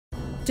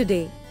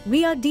Today,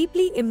 we are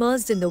deeply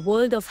immersed in the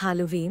world of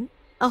Halloween,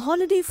 a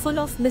holiday full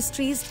of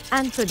mysteries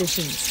and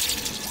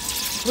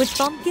traditions. With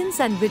pumpkins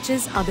and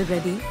witches at the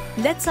ready,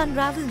 let's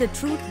unravel the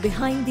truth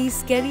behind these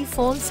scary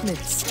false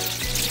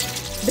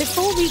myths.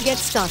 Before we get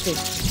started,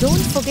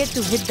 don't forget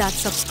to hit that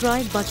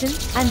subscribe button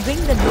and ring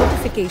the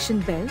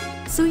notification bell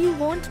so you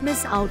won't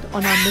miss out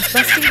on our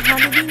myth-busting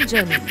Halloween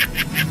journey.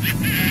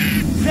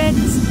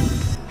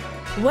 Friends,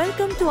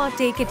 welcome to our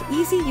Take It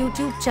Easy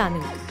YouTube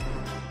channel.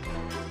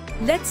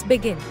 Let's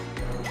begin.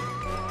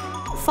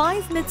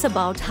 5 myths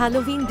about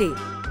Halloween Day.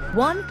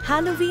 1.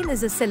 Halloween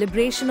is a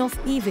celebration of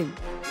evil.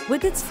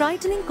 With its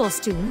frightening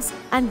costumes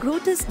and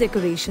grotesque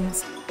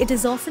decorations, it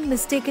is often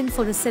mistaken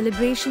for a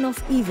celebration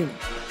of evil.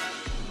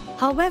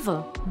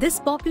 However,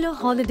 this popular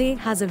holiday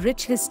has a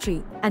rich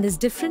history and is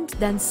different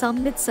than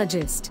some myths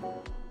suggest.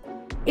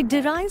 It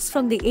derives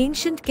from the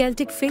ancient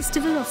Celtic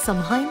festival of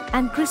Samhain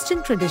and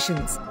Christian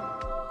traditions.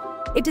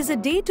 It is a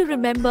day to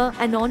remember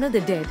and honor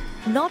the dead,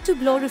 not to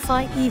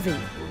glorify evil.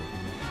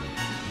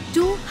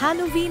 2.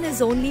 Halloween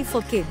is only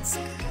for kids.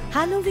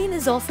 Halloween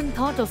is often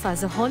thought of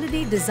as a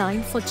holiday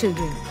designed for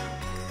children.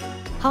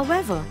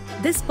 However,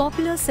 this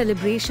popular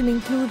celebration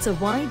includes a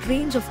wide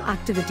range of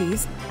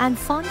activities and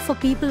fun for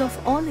people of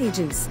all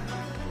ages.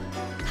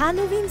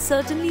 Halloween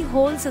certainly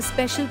holds a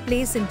special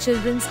place in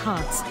children's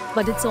hearts,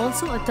 but it's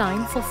also a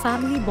time for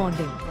family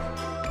bonding.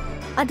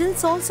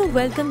 Adults also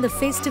welcome the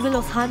festival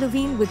of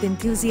Halloween with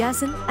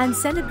enthusiasm and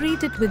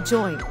celebrate it with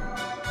joy.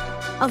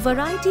 A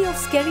variety of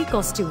scary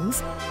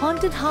costumes,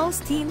 haunted house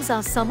themes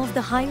are some of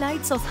the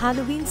highlights of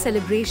Halloween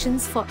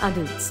celebrations for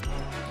adults.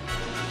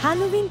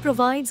 Halloween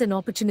provides an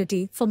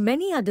opportunity for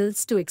many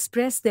adults to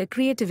express their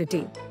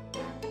creativity.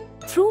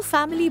 Through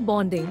family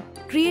bonding,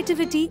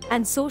 creativity,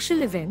 and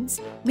social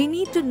events, we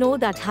need to know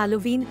that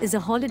Halloween is a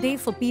holiday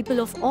for people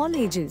of all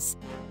ages.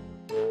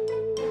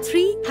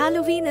 3.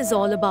 Halloween is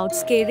all about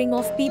scaring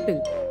of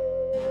people.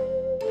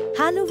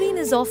 Halloween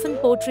is often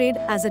portrayed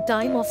as a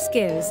time of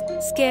scares,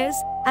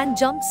 and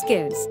jump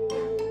scares.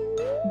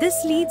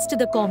 This leads to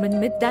the common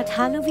myth that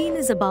Halloween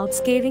is about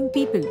scaring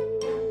people.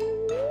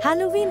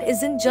 Halloween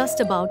isn't just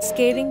about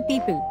scaring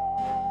people.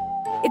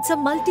 It's a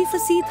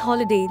multifaceted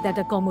holiday that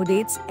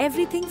accommodates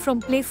everything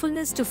from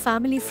playfulness to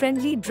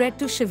family-friendly dread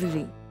to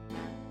chivalry.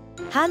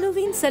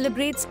 Halloween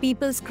celebrates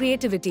people's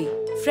creativity,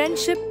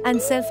 friendship, and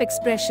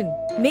self-expression,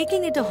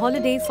 making it a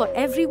holiday for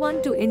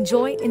everyone to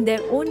enjoy in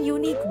their own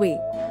unique way.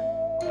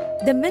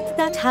 The myth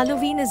that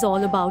Halloween is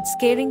all about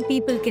scaring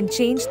people can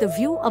change the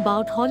view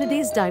about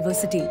holidays'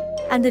 diversity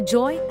and the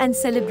joy and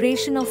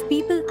celebration of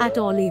people at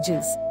all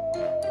ages.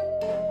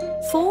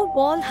 4.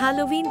 All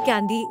Halloween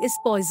candy is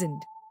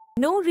poisoned.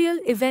 No real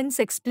events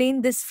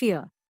explain this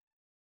fear.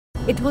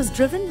 It was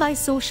driven by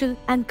social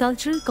and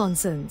cultural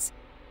concerns.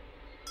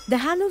 The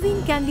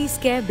Halloween candy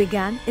scare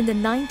began in the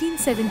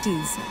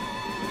 1970s.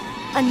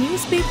 A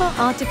newspaper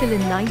article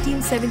in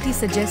 1970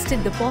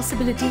 suggested the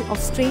possibility of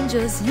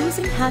strangers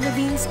using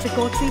Halloween's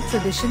trick-or-treat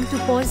tradition to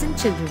poison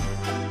children.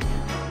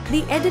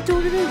 The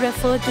editorial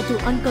referred to two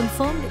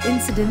unconfirmed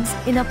incidents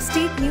in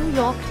upstate New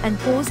York and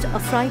posed a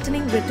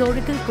frightening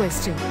rhetorical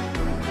question.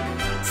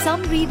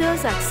 Some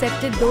readers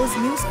accepted those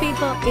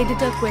newspaper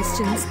editor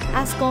questions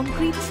as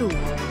concrete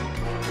truth.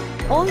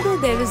 Although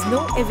there is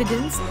no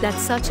evidence that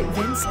such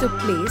events took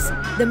place,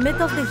 the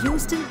myth of the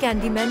Houston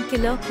Candyman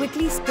killer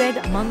quickly spread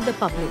among the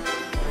public.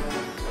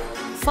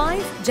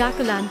 5.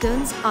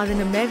 Jack-o'-lanterns are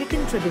an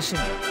American tradition.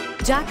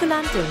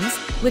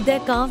 Jack-o'-lanterns, with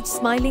their carved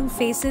smiling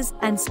faces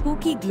and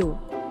spooky glow,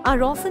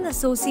 are often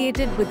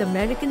associated with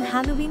American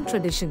Halloween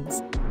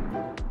traditions.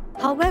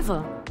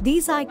 However,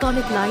 these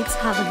iconic lights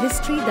have a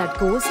history that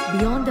goes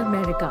beyond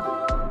America.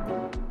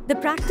 The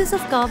practice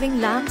of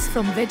carving lamps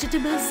from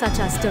vegetables such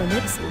as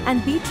turnips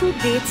and beetroot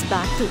dates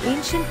back to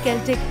ancient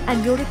Celtic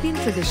and European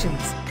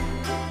traditions.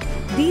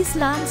 These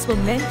lamps were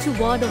meant to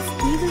ward off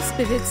evil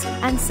spirits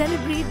and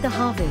celebrate the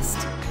harvest.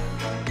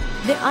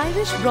 The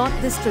Irish brought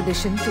this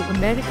tradition to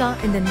America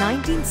in the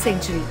 19th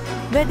century,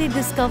 where they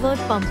discovered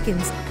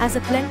pumpkins as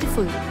a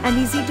plentiful and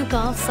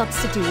easy-to-carve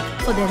substitute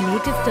for their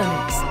native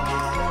turnips.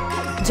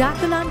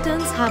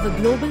 Jack-o'-lanterns have a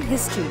global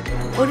history,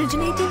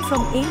 originating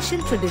from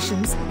ancient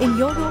traditions in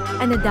Europe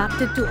and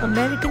adapted to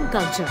American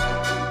culture.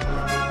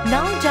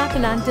 Now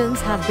jack-o'-lanterns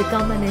have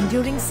become an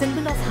enduring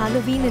symbol of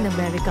Halloween in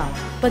America,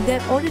 but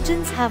their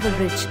origins have a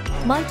rich,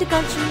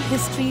 multicultural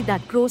history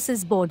that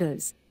crosses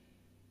borders.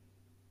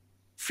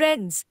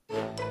 Friends,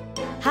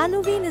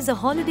 Halloween is a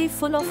holiday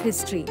full of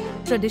history,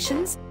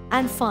 traditions,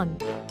 and fun,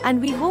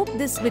 and we hope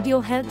this video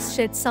helps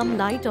shed some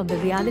light on the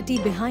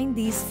reality behind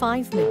these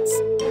 5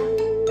 myths.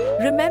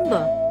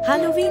 Remember,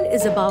 Halloween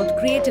is about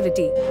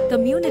creativity,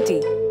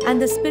 community,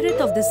 and the spirit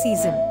of the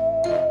season.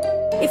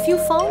 If you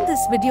found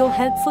this video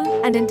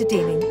helpful and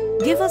entertaining,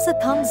 give us a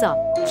thumbs up,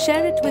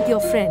 share it with your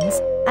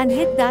friends, and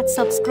hit that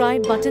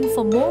subscribe button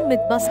for more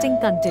myth-busting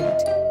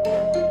content.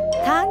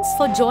 Thanks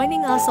for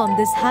joining us on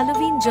this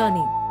Halloween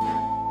journey.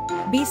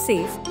 Be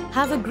safe,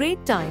 have a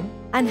great time,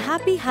 and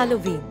happy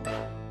Halloween!